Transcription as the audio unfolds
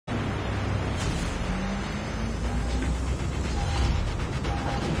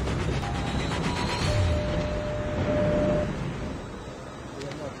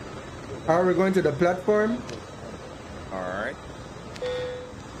Are we going to the platform? Alright.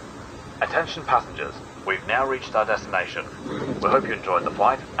 Attention passengers, we've now reached our destination. We hope you enjoyed the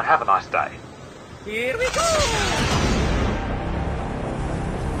flight and have a nice day. Here we go!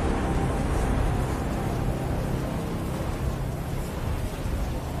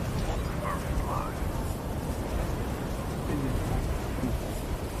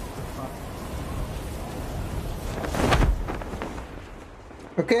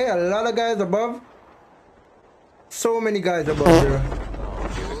 Okay, a lot of guys above. So many guys above here.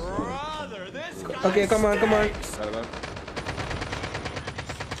 Okay, come on, come on.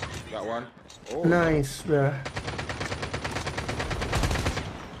 Got one. Oh. Nice, bro.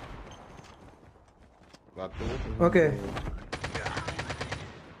 Got two. Okay.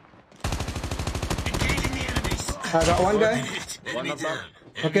 I got one guy. One up top.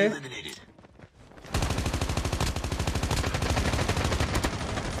 Okay.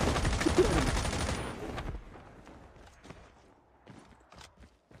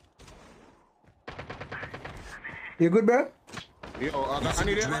 You good, bro? Yo, I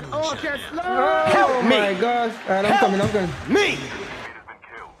need it. Oh, catch. Oh my gosh. Alright, I'm coming, I'm coming. Me!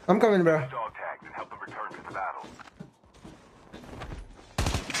 I'm coming, bro.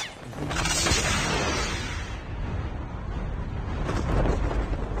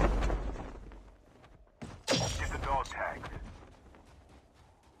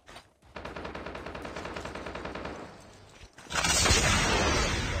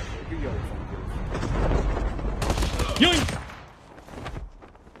 Yoink!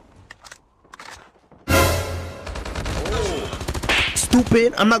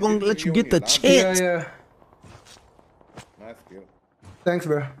 Stupid, I'm not gonna let you get the chance. Yeah. Nice kill. Thanks,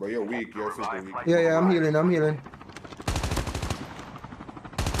 bro. But you're weak, you're super weak. Yeah, I'm healing, I'm healing.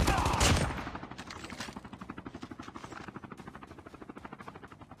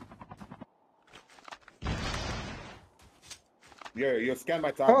 Yeah, you're scanned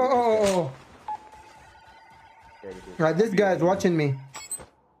by target. Oh. Right, this guy's watching me.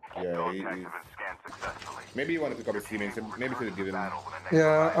 Yeah, maybe you want to pick up his teammates. Maybe should have given him.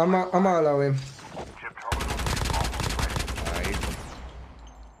 Yeah, I'm gonna allow him.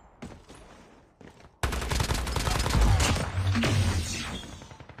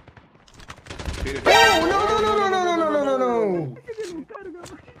 Oh, no.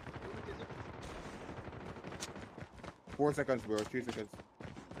 4 seconds, bro. 3 seconds.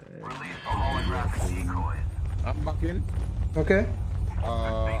 I'm back in. Okay.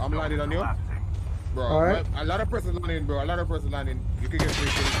 I'm landing on you. Bro, alright. A lot of persons landing, bro. A lot of persons landing. You can get 3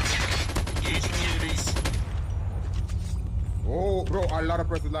 kills. Oh, bro, a lot of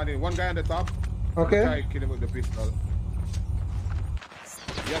persons landing. One guy on the top. Okay. Try kill him with the pistol.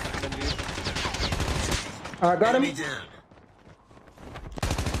 Yes, I got him.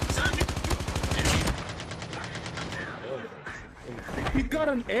 He got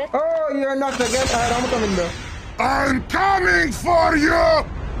an egg. Oh, you're knocked again. Alright, I'm coming, bro. I'm coming for you!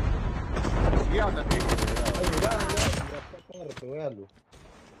 Yeah, that thing.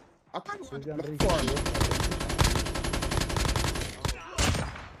 I can't watch the platform.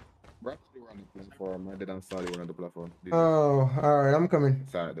 Bro, they were on the platform. I didn't saw they were on the platform. Oh, alright, I'm coming.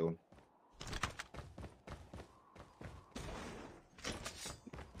 Sorry, though.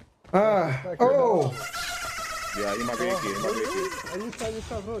 Oh! Yeah, you might be okay. Aí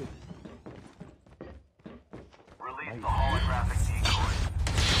está, Roy. Release the holographic decoy.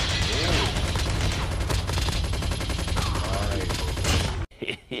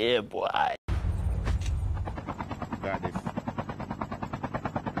 Yeah, boy. Got this.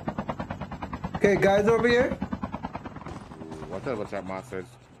 Okay, guys over here. Watch out, watch out, masters.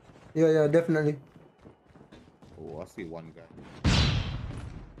 Yeah, definitely. Oh, I see one guy.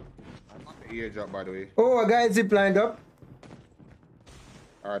 I'm on the airdrop, by the way. Oh, a guy zip lined up.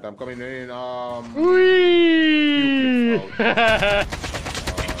 Alright, I'm coming in.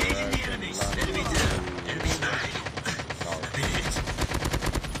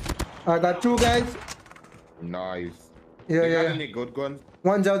 I got 2 guys. Nice. Yeah. Got any good guns?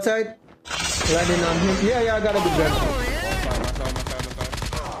 One's outside. Landing on him. Yeah, I got a good gun.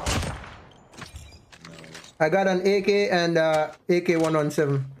 I got an AK and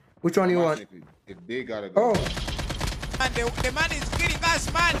AK-117. Which one you want? If they got a gun. Oh. And the man is killing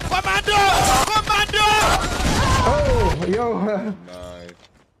us, man. Commando! Oh, yo. Nice.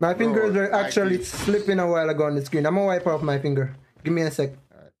 My fingers are actually slipping a while ago on the screen. I'm gonna wipe off my finger. Give me a sec.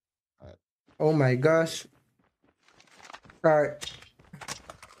 Alright. Oh my gosh. Alright.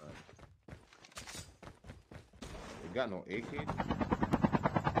 You got no AK?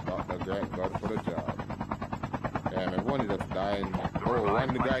 God for the job. Yeah, Damn, everyone is just dying. Oh,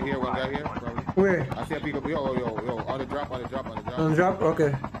 one guy here, probably. Where? I see a pick up. Yo, on the drop. On the drop?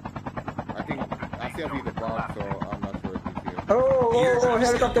 Okay. I think I see a pick up out, so I'm not sure if he's here. Oh,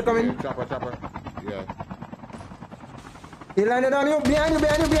 helicopter coming. Yeah, chopper. Yeah. He landed on you. Behind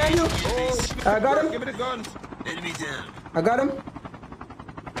you. Oh, I got him. give me the gun. Enemy down. I got him.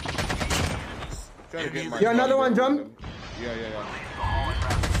 Trying to get my Yeah, another one, jump. Yeah.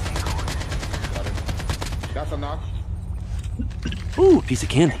 Got it. That's a knock. Ooh, piece of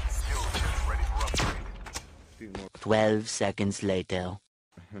candy. 12 seconds later.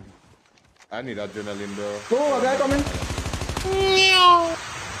 I need adrenaline, bro. Oh, a guy coming.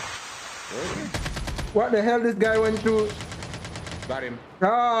 What the hell this guy went through? Got him.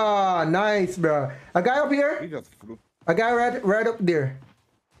 Ah, nice, bro. A guy up He here. just flew. A guy right up there.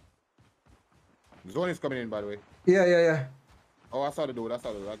 Zone is coming in, by the way. Yeah. Oh, I saw the dude. I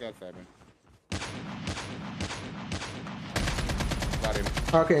got Simon. Got him.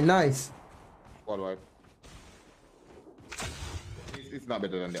 Okay, nice. Squad wipe. It's not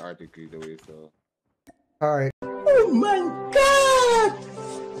better than the Arctic either way, so. All right. Oh my God!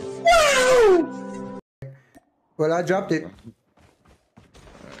 Wow! Well, I dropped it. Alright.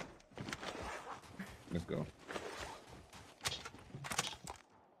 Let's go.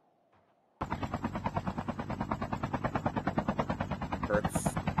 Hurts.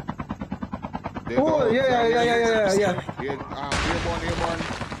 Oh, yeah. Airborne.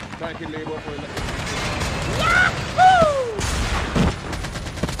 Trying to kill labor for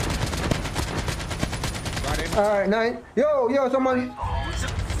Got him. All right, nice. Yo, someone. Oh,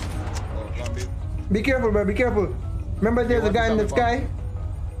 zombie. Be careful, bro. Be careful. Remember, there's a guy in the sky.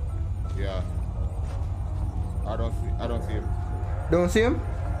 Yeah. I don't see him. Don't see him?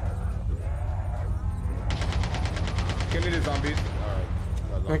 Killing the zombies.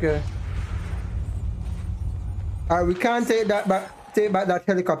 Alright. Okay. Alright, we can't take that back. Take back that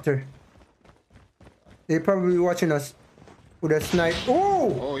helicopter. They're probably watching us with a snipe.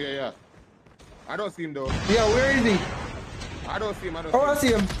 Oh! Yeah. I don't see him though. Yeah, where is he? I don't see him. I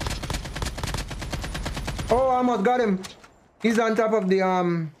see him. Oh, I almost got him. He's on top of the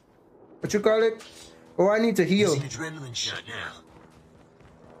what you call it? Oh, I need to heal. Using adrenaline shot now.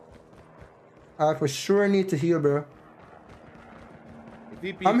 I for sure need to heal, bro.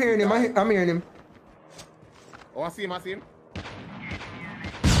 I'm hearing him. I'm hearing him. Oh, I see him.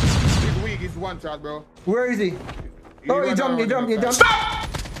 He's weak. He's one shot, bro. Where is he? Oh, he jumped. Stop!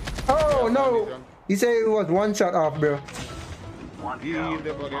 Oh, no. He said it was one shot off, bro. He in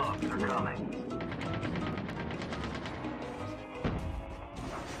the bucket.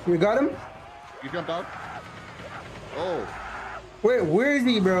 We got him? You jumped out? Oh. Wait, where is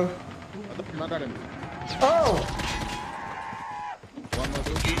he, bro? I got him. Oh! One more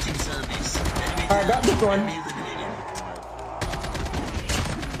dude. Engaging zombies. Enemy I got this one. Enemy eliminated.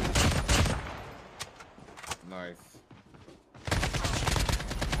 Nice.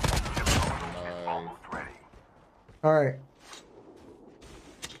 Alright.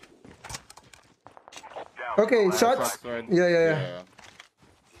 Okay, shots. Yeah.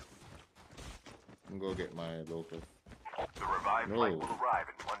 I'm gonna get my locust. The revived No. flight will arrive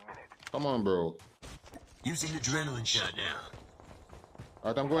in 1 minute. Come on, bro. Using adrenaline shot now.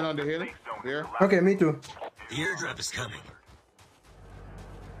 Alright, I'm going on the hill. Here. Okay, me too. The airdrop is coming.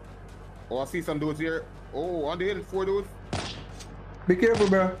 Oh, I see some dudes here. Oh, on the hill, 4 dudes. Be careful,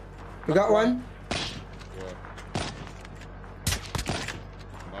 bro. You got one? Yeah.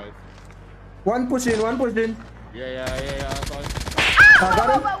 Nice. One pushing. Yeah. I saw it. I got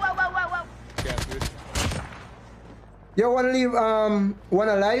him. Can't do it. You wanna leave one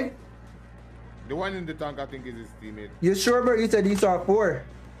alive? The one in the tank, I think, is his teammate. You sure, bro? You said you saw 4.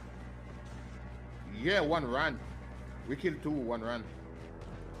 Yeah, one ran. We killed 2, one ran.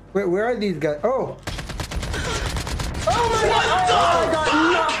 Wait, where are these guys? Oh! Oh my God!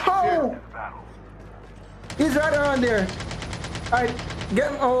 No! He's right around there.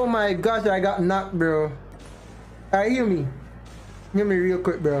 Oh my gosh, I got knocked, bro. Alright, heal me. Heal me real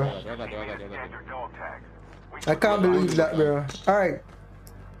quick, bro. I can't believe that, bro. Alright.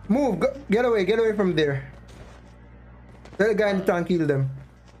 Move. Get away from there. Let the guy in the tank heal them.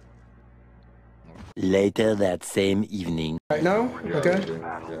 Later that same evening. Right now? Okay.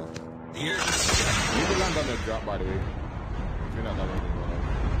 Yeah. You can land on the drop, by the way. If you're not landing on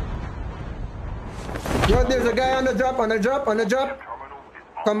Yo, there's a guy on the drop.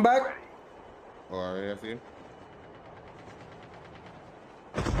 Come back. Oh, alright, I see him.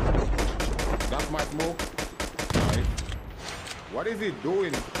 That's my smoke. Nice. What is he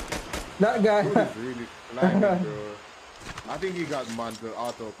doing? That guy. Dude is really climbing, bro. I think he got man to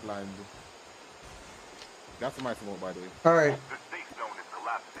auto climb. That's my smoke, by the way. Alright.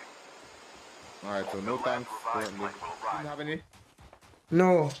 Alright, so no thanks. Currently. Didn't have any?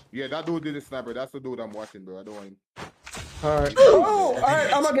 No. Yeah, that dude did the sniper. That's the dude I'm watching, bro. I don't want him. Alright. Oh,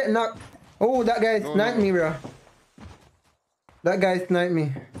 alright, I'm gonna get knocked. Oh, that guy sniped me, bro. That guy sniped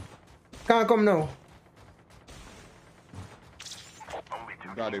me. Can't come now.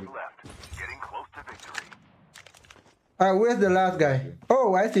 Got him. Alright, where's the last guy?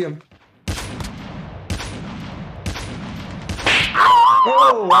 Oh, I see him.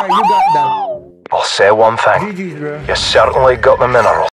 Oh, alright, you got that. I'll say one thing. GG's, bro. You certainly got the minerals.